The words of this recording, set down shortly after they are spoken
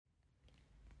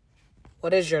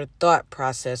What is your thought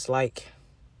process like?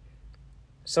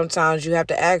 Sometimes you have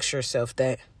to ask yourself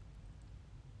that.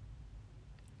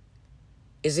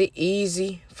 Is it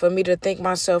easy for me to think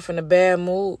myself in a bad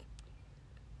mood?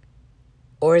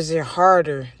 Or is it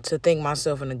harder to think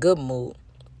myself in a good mood?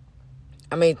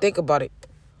 I mean, think about it.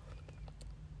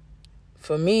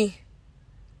 For me,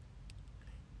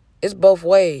 it's both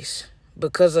ways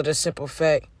because of the simple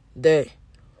fact that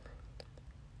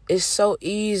it's so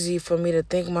easy for me to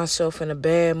think myself in a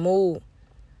bad mood,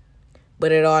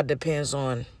 but it all depends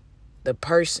on the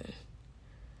person.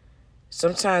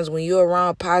 Sometimes when you're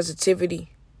around positivity,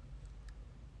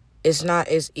 it's not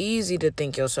as easy to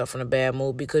think yourself in a bad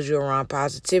mood because you're around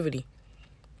positivity.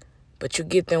 But you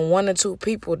get them one or two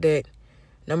people that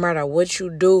no matter what you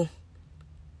do,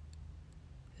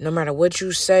 no matter what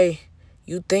you say,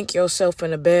 you think yourself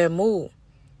in a bad mood.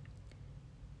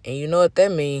 And you know what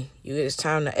that means. It's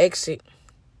time to exit.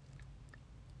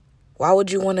 Why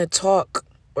would you want to talk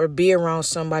or be around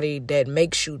somebody that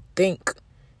makes you think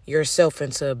yourself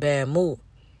into a bad mood?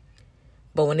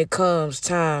 But when it comes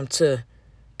time to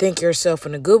think yourself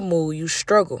in a good mood, you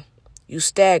struggle. You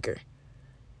stagger.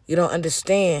 You don't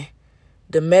understand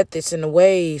the methods and the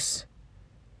ways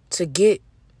to get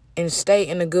and stay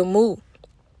in a good mood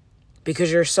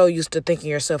because you're so used to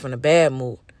thinking yourself in a bad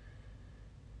mood.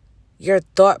 Your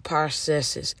thought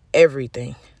process is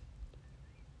everything.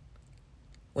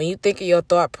 When you think of your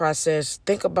thought process,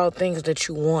 think about things that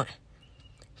you want.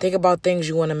 Think about things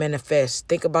you want to manifest.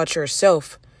 Think about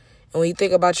yourself. And when you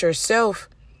think about yourself,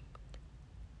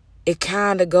 it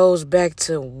kind of goes back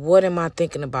to what am I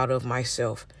thinking about of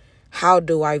myself? How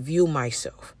do I view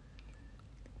myself?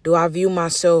 Do I view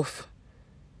myself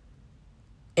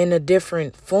in a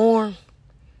different form?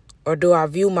 Or do I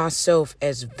view myself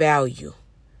as value?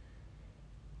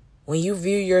 When you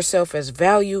view yourself as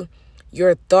value,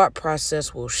 your thought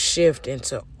process will shift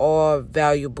into all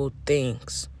valuable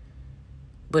things.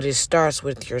 But it starts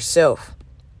with yourself.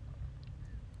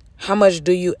 How much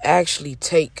do you actually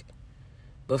take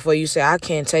before you say, I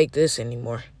can't take this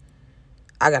anymore?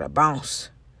 I gotta bounce.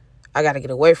 I gotta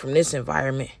get away from this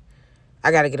environment.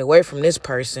 I gotta get away from this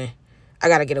person. I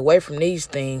gotta get away from these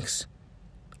things.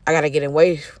 I gotta get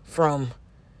away from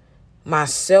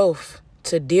myself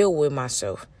to deal with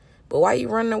myself. But why are you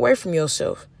running away from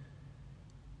yourself?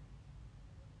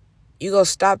 You gonna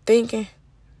stop thinking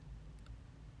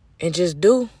and just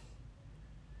do?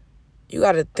 You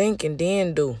gotta think and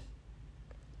then do.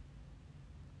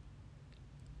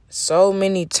 So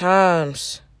many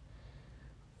times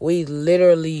we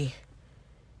literally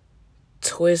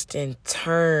twist and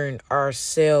turn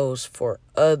ourselves for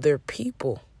other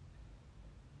people.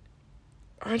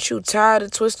 Aren't you tired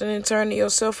of twisting and turning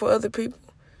yourself for other people?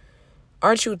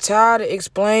 Aren't you tired of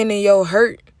explaining your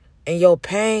hurt and your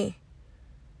pain?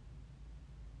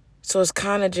 So it's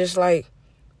kind of just like,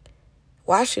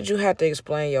 why should you have to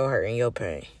explain your hurt and your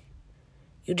pain?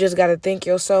 You just got to think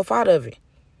yourself out of it.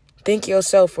 Think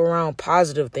yourself around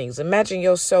positive things. Imagine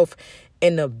yourself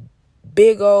in a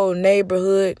big old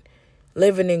neighborhood,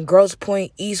 living in Grosse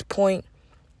Pointe, East Point,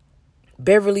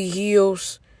 Beverly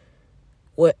Hills,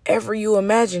 whatever you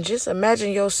imagine. Just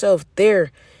imagine yourself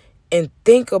there and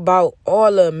think about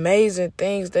all the amazing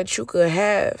things that you could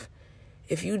have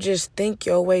if you just think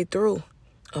your way through.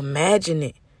 Imagine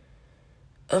it.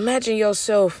 Imagine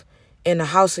yourself in the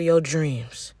house of your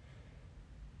dreams,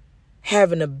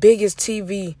 having the biggest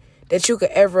TV that you could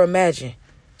ever imagine.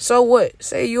 So what?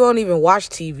 Say you don't even watch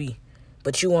TV,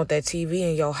 but you want that TV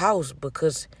in your house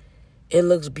because it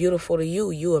looks beautiful to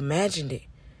you. You imagined it.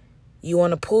 You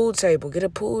want a pool table, get a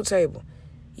pool table.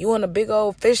 You want a big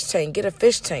old fish tank, get a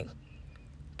fish tank.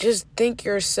 Just think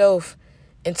yourself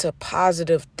into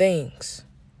positive things.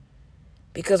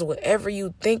 Because whatever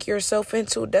you think yourself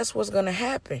into, that's what's going to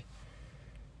happen.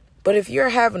 But if you're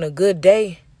having a good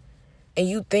day and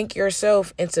you think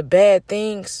yourself into bad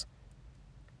things,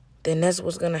 then that's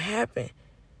what's going to happen.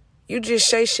 You just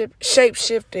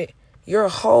shape-shifted your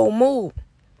whole mood.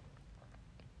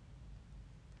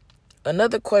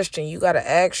 Another question you got to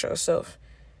ask yourself,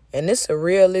 and this is a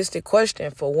realistic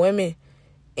question for women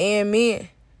and men,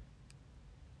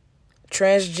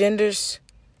 transgenders,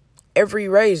 every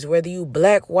race, whether you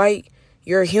black, white,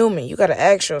 you're human. You got to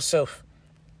ask yourself,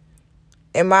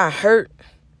 am I hurt,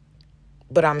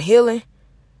 but I'm healing?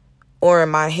 Or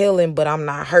am I healing, but I'm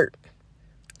not hurt?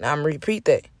 Now, I'm going to repeat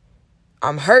that.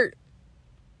 I'm hurt,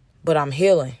 but I'm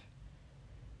healing.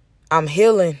 I'm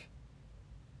healing,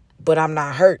 but I'm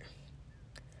not hurt.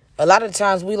 A lot of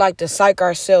times we like to psych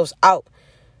ourselves out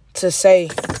to say,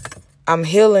 I'm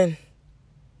healing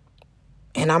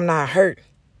and I'm not hurt.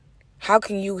 How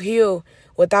can you heal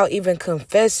without even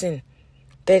confessing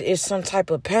that it's some type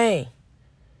of pain.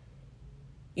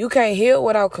 You can't heal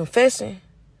without confessing.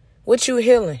 What you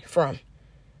healing from?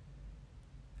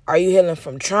 Are you healing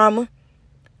from trauma?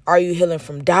 Are you healing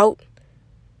from doubt?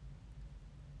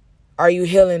 Are you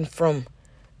healing from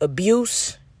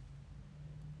abuse?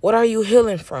 What are you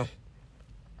healing from?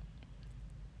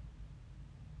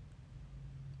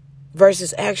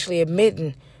 Versus actually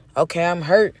admitting, okay, I'm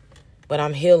hurt, but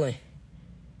I'm healing.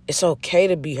 It's okay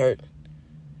to be hurt.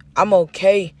 I'm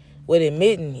okay with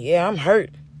admitting, yeah, I'm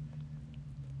hurt.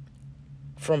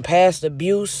 From past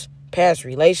abuse, past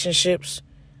relationships,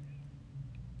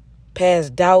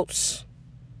 past doubts.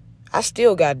 I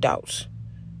still got doubts,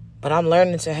 but I'm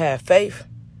learning to have faith.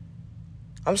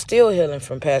 I'm still healing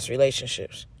from past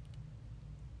relationships,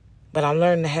 but I'm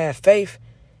learning to have faith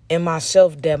in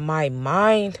myself that my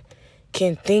mind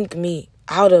can think me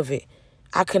out of it.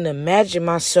 I can imagine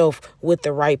myself with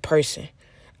the right person.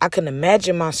 I can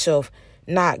imagine myself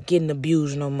not getting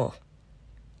abused no more.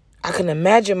 I can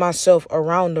imagine myself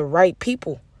around the right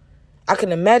people. I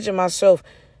can imagine myself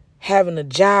having a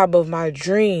job of my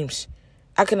dreams.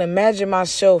 I can imagine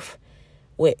myself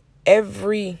with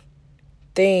everything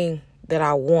that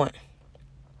I want.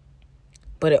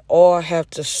 But it all have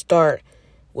to start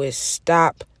with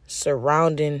stop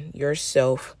surrounding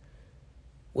yourself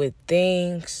with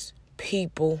things,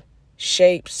 people,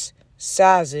 shapes,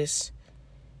 sizes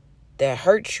that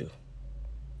hurt you.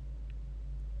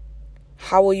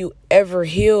 How will you ever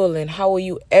heal and how will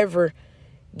you ever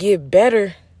get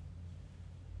better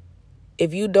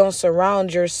if you don't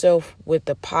surround yourself with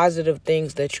the positive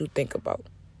things that you think about?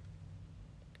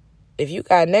 If you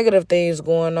got negative things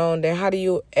going on, then how do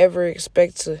you ever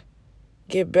expect to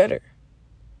get better?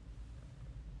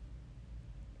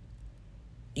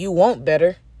 You want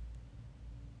better,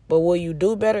 but will you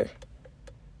do better?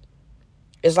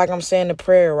 It's like I'm saying the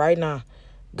prayer right now.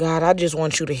 God, I just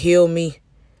want you to heal me,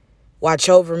 watch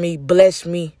over me, bless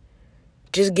me.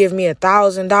 Just give me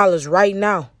 $1,000 right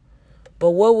now.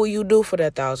 But what will you do for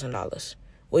that $1,000?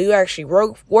 Will you actually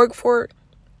work for it?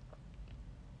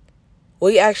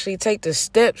 Will you actually take the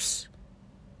steps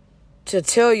to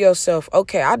tell yourself,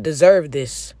 okay, I deserve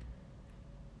this?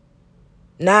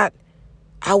 Not,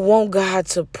 I want God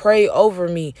to pray over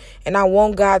me and I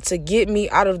want God to get me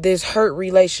out of this hurt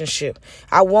relationship.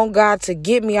 I want God to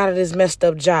get me out of this messed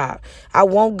up job. I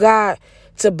want God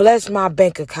to bless my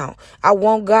bank account. I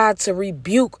want God to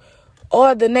rebuke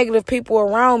all the negative people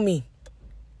around me.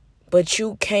 But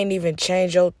you can't even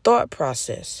change your thought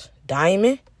process.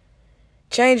 Diamond,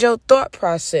 change your thought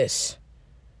process.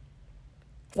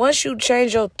 Once you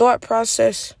change your thought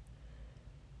process,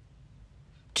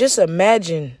 just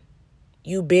imagine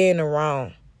you being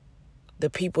around the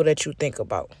people that you think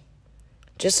about.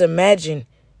 Just imagine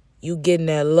you getting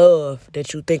that love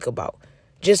that you think about.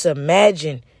 Just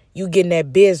imagine you getting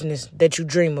that business that you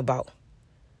dream about.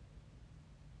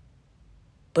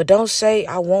 But don't say,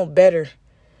 I want better,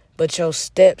 but your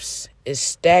steps is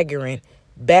staggering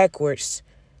backwards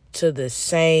to the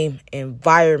same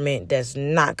environment that's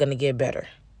not going to get better.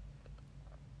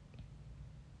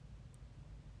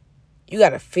 You got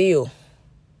to feel.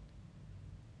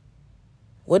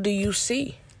 What do you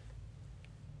see?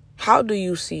 How do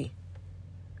you see?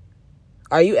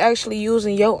 Are you actually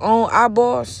using your own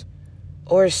eyeballs?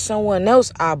 Or is someone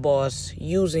else's eyeballs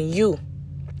using you?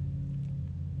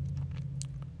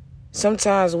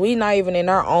 Sometimes we not even in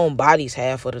our own bodies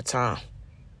half of the time.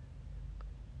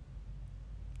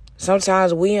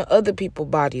 Sometimes we in other people's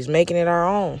bodies, making it our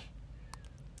own.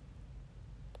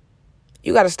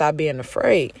 You got to stop being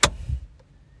afraid.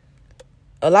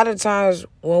 A lot of times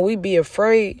when we be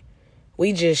afraid,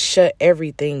 we just shut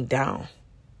everything down.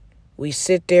 We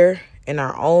sit there in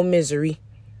our own misery,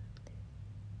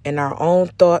 in our own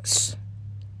thoughts,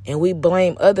 and we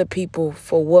blame other people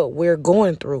for what we're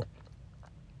going through.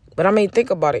 But I mean,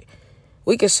 think about it.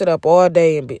 We can sit up all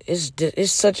day and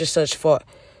it's such and such fault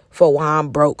for why I'm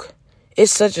broke.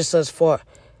 It's such and such fault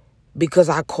because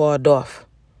I called off.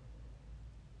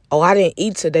 Oh, I didn't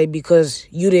eat today because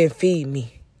you didn't feed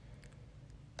me.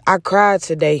 I cried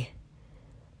today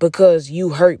because you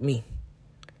hurt me.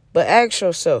 But ask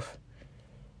yourself,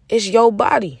 it's your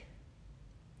body.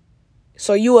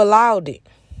 So you allowed it.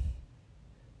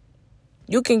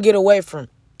 You can get away from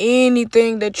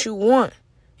anything that you want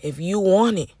if you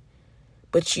want it.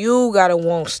 But you gotta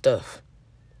want stuff.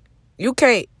 You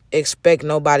can't expect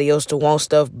nobody else to want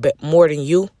stuff more than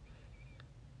you.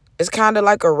 It's kind of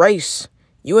like a race.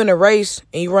 You in a race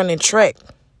and you running track.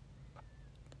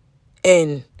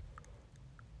 And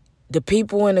the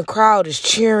people in the crowd is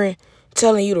cheering,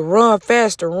 telling you to run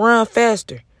faster, run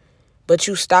faster. But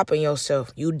you stopping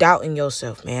yourself. You doubting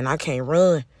yourself. Man, I can't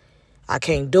run. I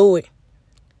can't do it.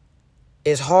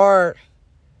 It's hard.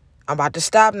 I'm about to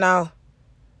stop now.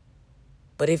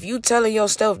 But if you telling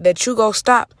yourself that you go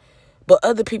stop, but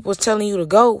other people's telling you to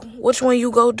go, which one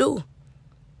you go do?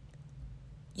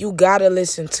 You gotta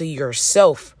listen to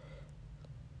yourself.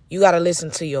 You gotta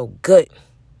listen to your gut.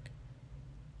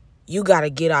 You gotta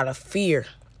get out of fear.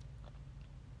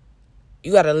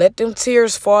 You gotta let them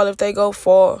tears fall if they go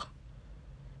fall.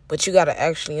 But you gotta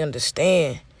actually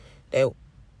understand that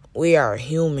we are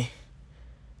human.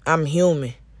 I'm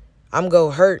human. I'm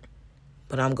gonna hurt,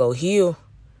 but I'm gonna heal.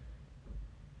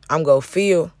 I'm gonna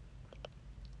feel.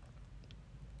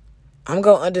 I'm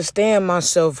gonna understand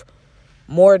myself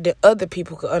more than other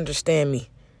people could understand me.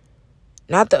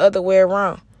 Not the other way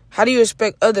around. How do you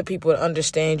expect other people to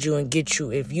understand you and get you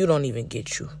if you don't even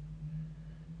get you?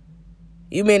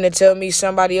 You mean to tell me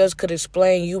somebody else could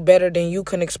explain you better than you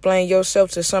can explain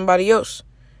yourself to somebody else?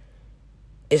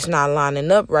 It's not lining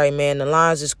up right, man. The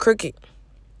lines is crooked.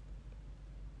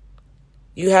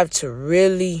 You have to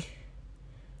really,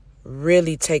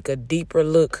 really take a deeper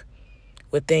look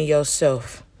within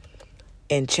yourself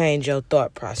and change your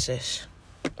thought process.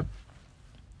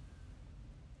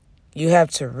 You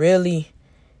have to really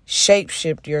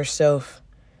shape-shift yourself.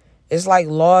 It's like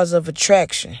laws of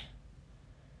attraction.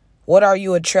 What are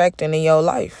you attracting in your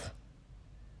life?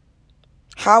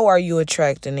 How are you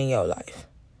attracting in your life?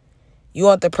 You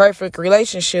want the perfect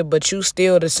relationship, but you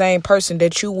still the same person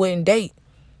that you wouldn't date.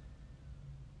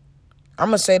 I'm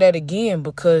going to say that again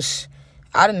because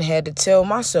I didn't have to tell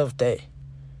myself that.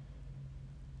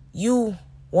 You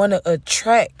want to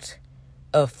attract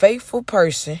a faithful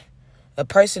person, a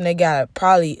person that got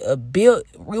probably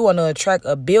we want to attract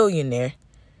a billionaire.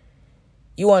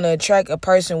 You want to attract a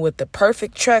person with the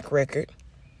perfect track record,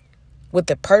 with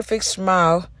the perfect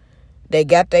smile, they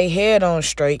got their head on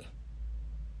straight,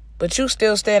 but you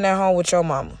still staying at home with your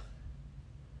mama.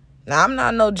 Now, I'm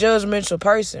not no judgmental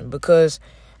person because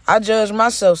I judge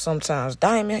myself sometimes.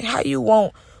 Damn, man, how you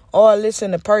want all this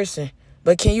in a person,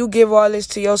 but can you give all this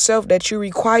to yourself that you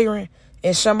requiring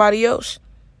in somebody else?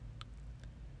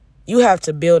 You have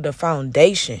to build a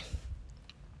foundation.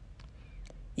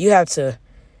 You have to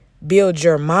build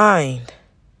your mind.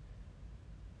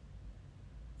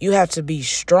 You have to be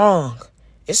strong.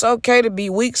 It's okay to be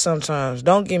weak sometimes.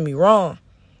 Don't get me wrong.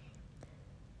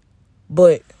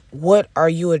 But what are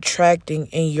you attracting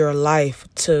in your life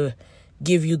to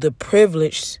give you the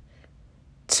privilege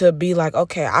to be like,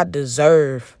 okay, I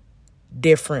deserve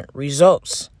different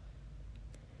results?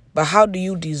 But how do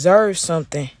you deserve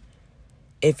something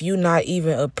if you're not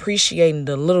even appreciating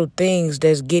the little things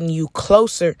that's getting you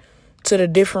closer to the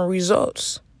different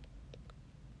results?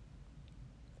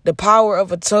 The power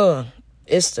of a tongue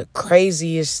is the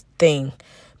craziest thing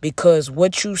because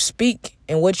what you speak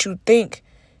and what you think,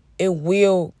 it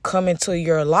will come into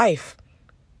your life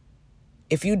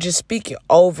if you just speak it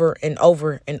over and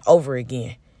over and over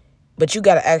again. But you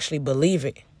got to actually believe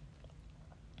it.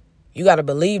 You got to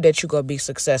believe that you're going to be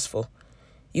successful.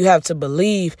 You have to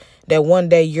believe that one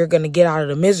day you're going to get out of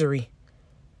the misery.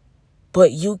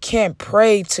 But you can't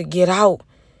pray to get out,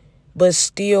 but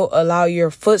still allow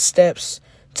your footsteps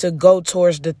to go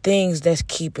towards the things that's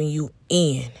keeping you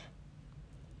in.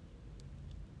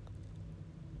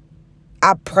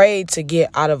 I prayed to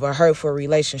get out of a hurtful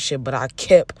relationship, but I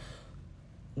kept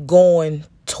going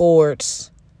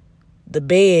towards the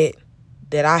bed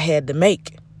that I had to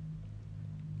make.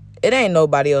 It ain't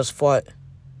nobody else's fault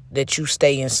that you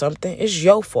stay in something. It's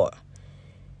your fault.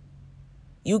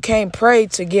 You can't pray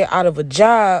to get out of a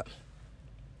job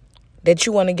that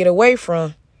you want to get away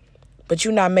from, but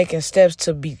you're not making steps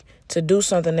to do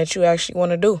something that you actually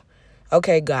want to do.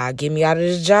 Okay, God, get me out of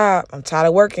this job. I'm tired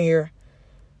of working here.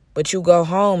 But you go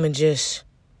home and just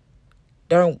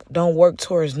don't work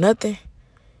towards nothing.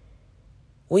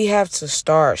 We have to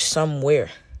start somewhere.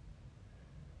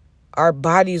 Our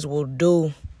bodies will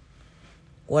do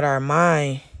what our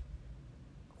mind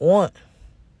want.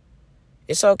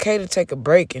 It's okay to take a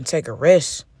break and take a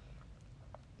rest.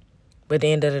 But at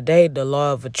the end of the day, the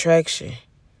law of attraction,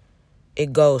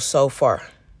 it goes so far.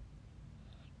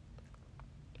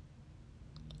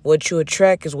 What you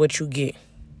attract is what you get.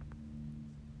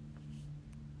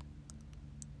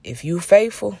 If you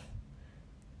faithful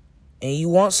and you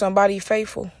want somebody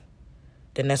faithful,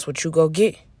 then that's what you go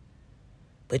get.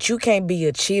 But you can't be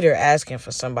a cheater asking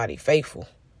for somebody faithful.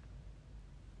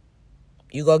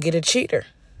 You go get a cheater.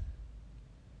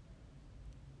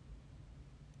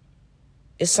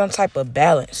 It's some type of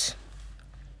balance.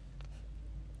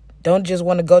 Don't just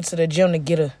want to go to the gym to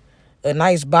get a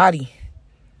nice body.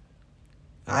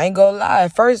 I ain't gonna lie.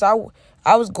 At first, I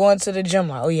was going to the gym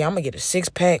like, oh yeah, I'm gonna get a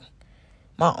 6-pack.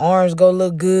 My arms go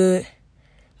look good.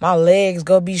 My legs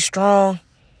go be strong.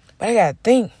 But I gotta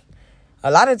think.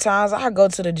 A lot of times I go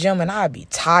to the gym and I be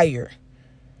tired.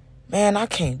 Man, I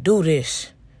can't do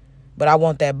this. But I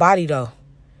want that body though.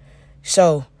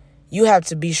 So you have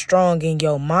to be strong in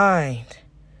your mind.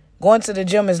 Going to the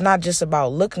gym is not just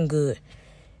about looking good.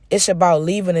 It's about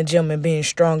leaving the gym and being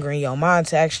stronger in your mind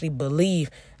to actually believe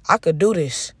I could do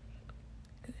this.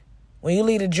 When you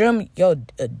leave the gym, your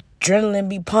adrenaline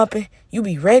be pumping. You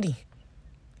be ready.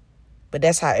 But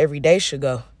that's how every day should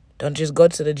go. Don't just go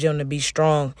to the gym to be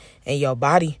strong in your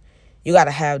body. You got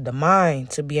to have the mind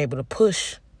to be able to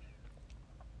push.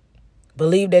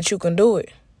 Believe that you can do it.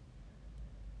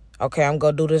 Okay, I'm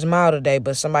going to do this mile today,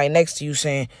 but somebody next to you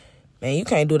saying, man, you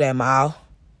can't do that mile.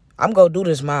 I'm going to do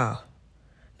this mile.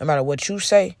 No matter what you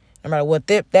say, no matter what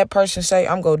that person say,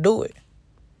 I'm going to do it.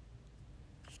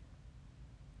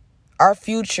 Our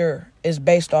future is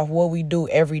based off what we do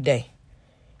every day.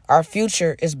 Our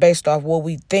future is based off what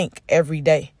we think every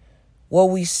day. What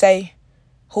we say,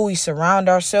 who we surround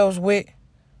ourselves with.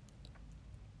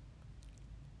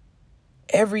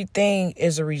 Everything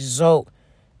is a result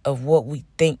of what we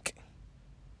think.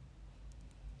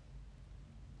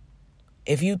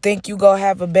 If you think you gonna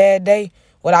have a bad day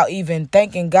without even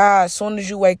thanking God, as soon as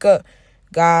you wake up,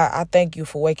 God, I thank you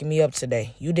for waking me up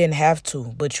today. You didn't have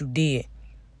to, but you did.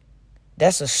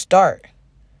 That's a start.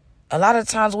 A lot of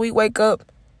times we wake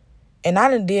up, and I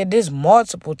done did this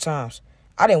multiple times.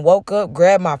 I done woke up,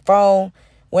 grabbed my phone,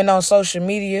 went on social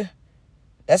media.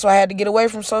 That's why I had to get away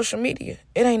from social media.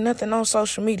 It ain't nothing on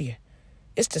social media.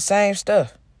 It's the same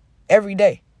stuff every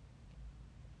day.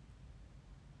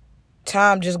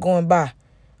 Time just going by.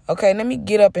 Okay, let me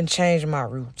get up and change my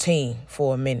routine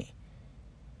for a minute.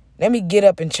 Let me get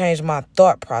up and change my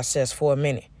thought process for a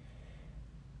minute.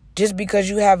 Just because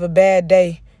you have a bad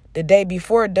day the day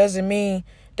before doesn't mean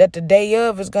that the day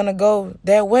of is going to go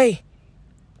that way.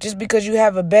 Just because you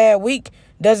have a bad week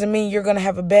doesn't mean you're going to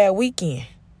have a bad weekend.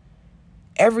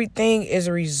 Everything is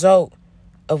a result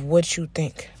of what you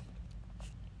think.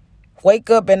 Wake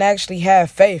up and actually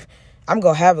have faith. I'm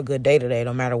going to have a good day today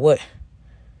no matter what.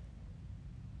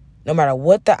 No matter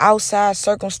what the outside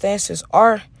circumstances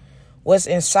are, what's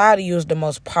inside of you is the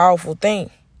most powerful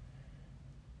thing.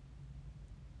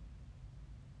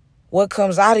 What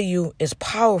comes out of you is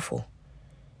powerful.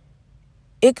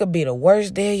 It could be the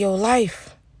worst day of your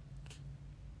life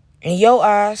in your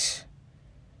eyes.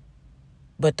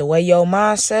 But the way your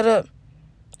mind's set up,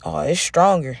 oh, it's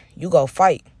stronger. You go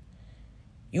fight.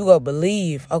 You go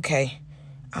believe, okay,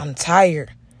 I'm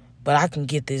tired, but I can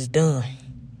get this done.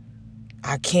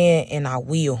 I can and I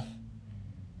will.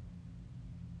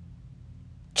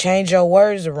 Change your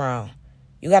words around.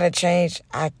 You got to change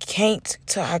I can't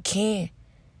to I can.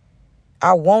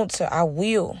 I want to I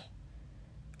will.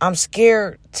 I'm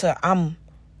scared to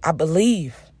I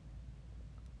believe.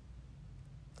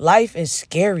 Life is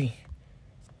scary.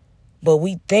 But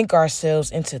we think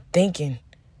ourselves into thinking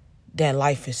that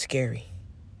life is scary.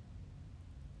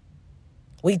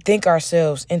 We think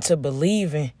ourselves into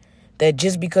believing that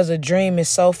just because a dream is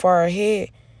so far ahead,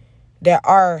 that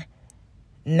our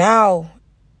now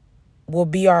will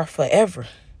be our forever.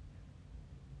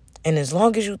 And as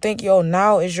long as you think your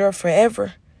now is your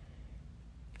forever,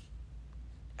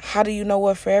 how do you know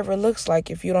what forever looks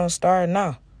like if you don't start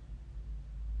now?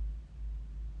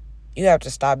 You have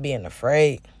to stop being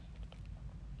afraid.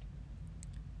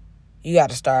 You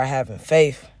got to start having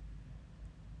faith.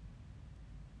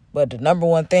 But the number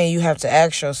one thing you have to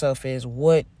ask yourself is,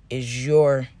 what is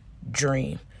your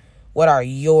dream? What are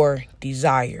your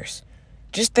desires?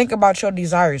 Just think about your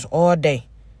desires all day.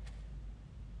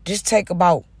 Just take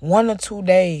about 1 or 2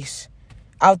 days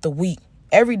out the week.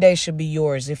 Every day should be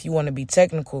yours if you want to be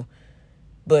technical.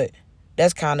 But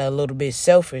that's kind of a little bit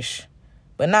selfish.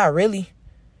 But not really.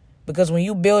 Because when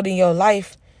you build in your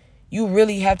life, you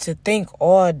really have to think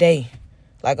all day.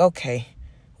 Like, okay,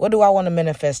 what do I want to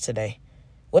manifest today?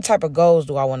 What type of goals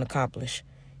do I want to accomplish?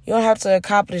 You don't have to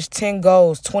accomplish 10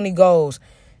 goals, 20 goals,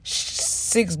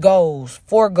 6 goals,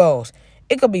 4 goals.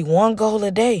 It could be 1 goal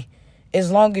a day. As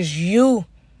long as you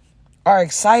are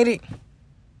excited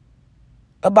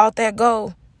about that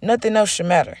goal, nothing else should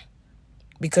matter.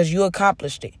 Because you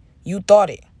accomplished it. You thought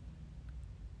it.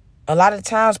 A lot of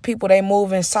times people, they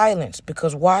move in silence.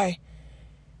 Because why?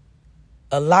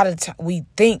 A lot of times we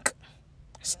think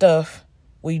stuff,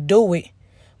 we do it,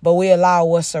 but we allow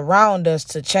what's around us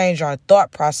to change our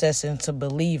thought process into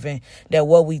believing that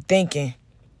what we thinking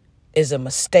is a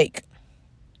mistake.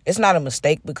 It's not a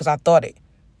mistake because I thought it,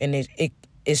 and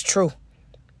it's true.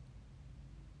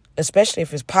 especially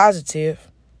if it's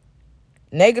positive.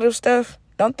 Negative stuff,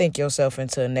 don't think yourself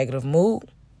into a negative mood.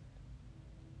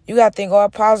 You got to think all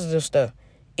positive stuff.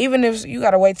 Even if you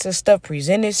got to wait till stuff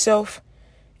present itself.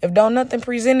 If don't nothing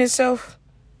present itself,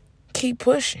 keep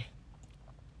pushing.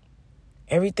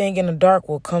 Everything in the dark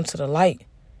will come to the light.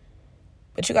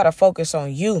 But you got to focus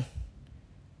on you.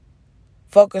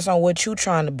 Focus on what you're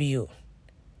trying to build.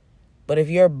 But if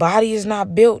your body is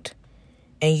not built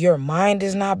and your mind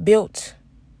is not built,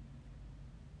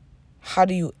 how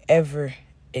do you ever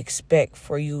expect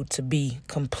for you to be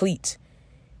complete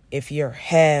if you're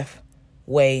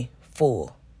halfway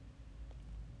full?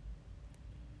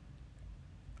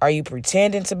 Are you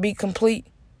pretending to be complete?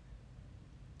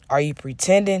 Are you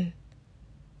pretending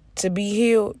to be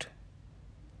healed?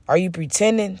 Are you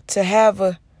pretending to have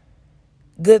a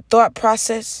good thought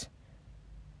process?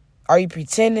 Are you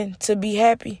pretending to be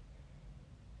happy?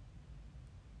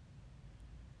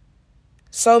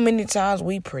 So many times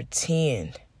we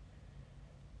pretend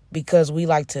because we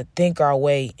like to think our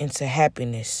way into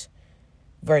happiness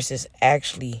versus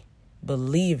actually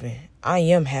believing I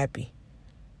am happy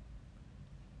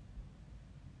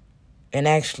and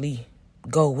actually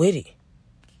go with it.